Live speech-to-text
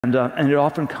And it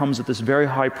often comes at this very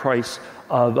high price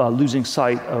of losing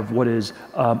sight of what is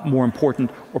more important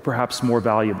or perhaps more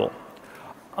valuable.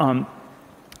 And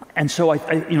so I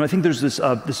think there's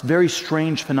this very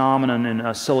strange phenomenon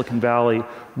in Silicon Valley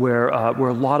where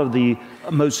a lot of the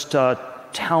most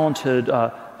talented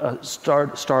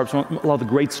startups, a lot of the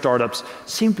great startups,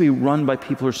 seem to be run by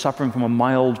people who are suffering from a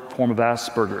mild form of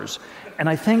Asperger's. And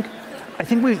I think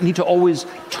we need to always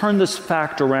turn this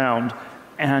fact around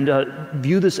and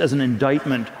view this as an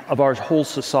indictment of our whole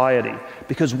society.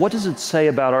 Because what does it say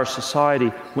about our society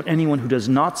when anyone who does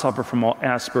not suffer from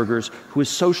Asperger's, who is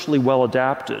socially well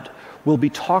adapted, will be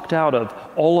talked out of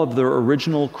all of their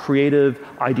original creative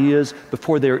ideas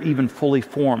before they're even fully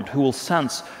formed, who will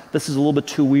sense, this is a little bit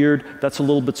too weird, that's a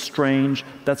little bit strange,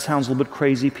 that sounds a little bit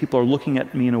crazy, people are looking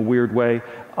at me in a weird way.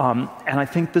 And I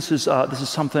think this is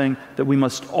something that we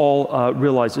must all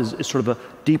realize is sort of a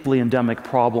deeply endemic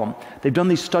problem. They've done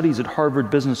these studies at Harvard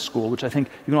Business School, which I think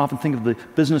you can often think of the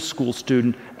business school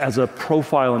student as a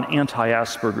profile in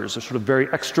anti-Asperger's. They're sort of very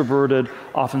extroverted,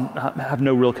 often have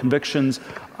no real convictions.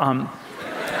 And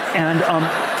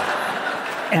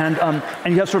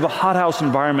you have sort of a hothouse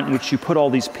environment in which you put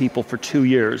all these people for 2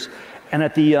 years. And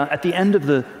at the end of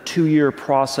the 2-year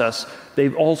process,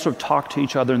 they've all sort of talked to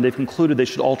each other and they've concluded they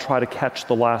should all try to catch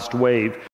the last wave.